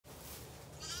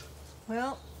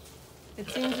Well, it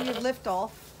seems we have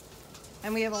liftoff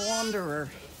and we have a wanderer.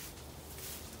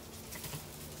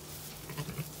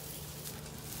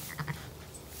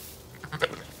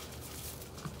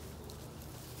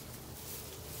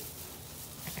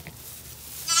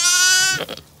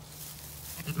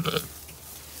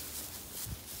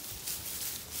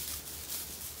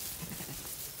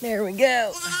 There we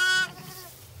go.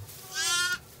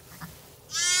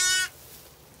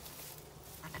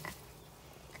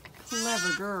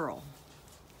 Clever girl.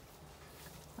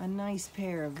 A nice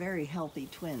pair of very healthy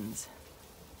twins.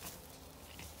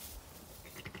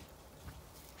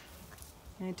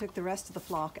 And I took the rest of the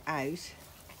flock out.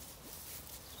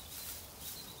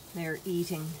 They're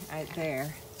eating out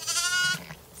there.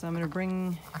 So I'm going to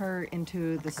bring her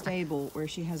into the stable where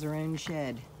she has her own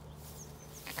shed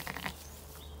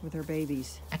with her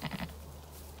babies.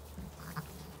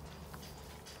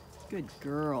 Good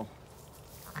girl.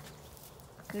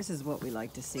 This is what we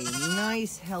like to see.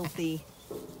 Nice, healthy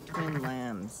twin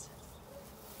lambs.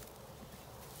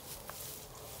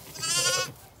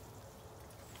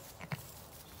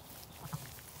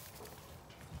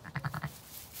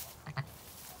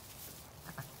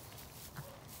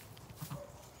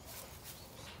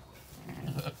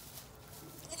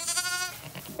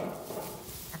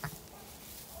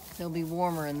 They'll be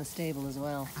warmer in the stable as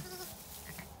well.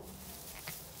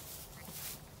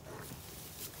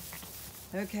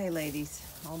 Okay, ladies,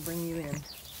 I'll bring you in.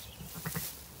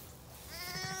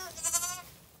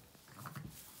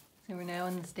 So we're now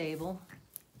in the stable,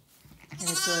 and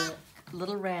it's a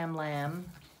little ram lamb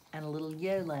and a little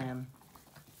ewe lamb.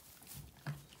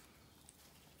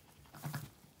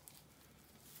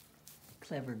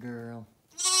 Clever girl.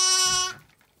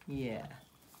 Yeah.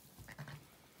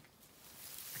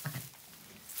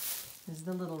 This is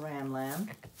the little ram lamb.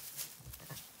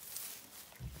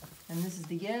 And this is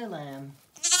the ewe lamb.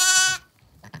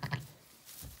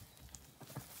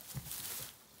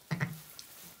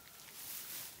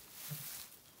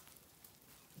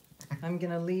 I'm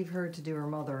gonna leave her to do her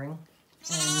mothering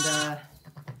and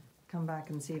come back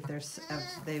and see if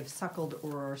they've suckled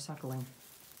or are suckling.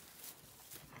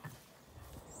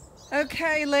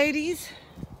 Okay, ladies,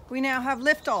 we now have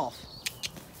liftoff.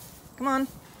 Come on,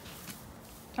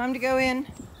 time to go in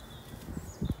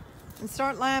and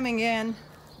start lambing again.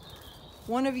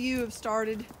 One of you have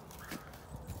started,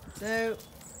 so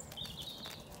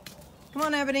come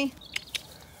on, Ebony.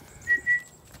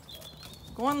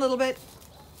 Go on a little bit.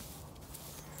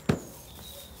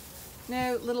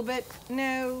 No, a little bit.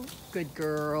 No. Good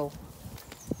girl.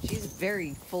 She's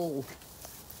very full.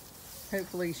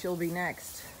 Hopefully she'll be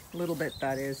next. A little bit,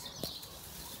 that is.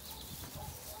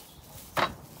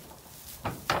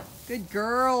 Good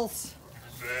girls.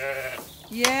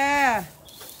 Yeah.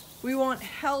 We want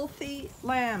healthy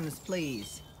lambs,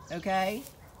 please. Okay?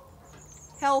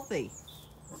 Healthy.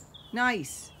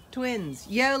 Nice. Twins.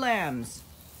 Ewe lambs.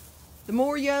 The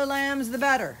more ewe lambs, the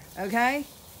better. Okay?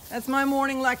 That's my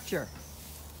morning lecture.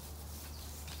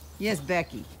 Yes,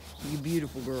 Becky. You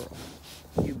beautiful girl.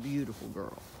 You beautiful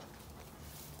girl.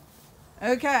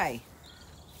 Okay.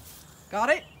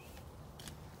 Got it?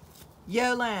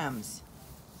 Ewe lambs.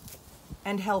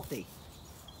 And healthy.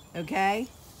 Okay?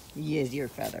 Yes, your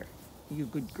feather. You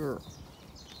good girl.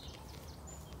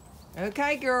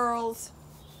 Okay, girls.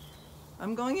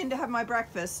 I'm going in to have my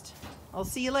breakfast. I'll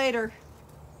see you later.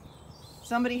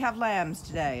 Somebody have lambs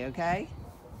today, okay?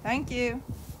 Thank you.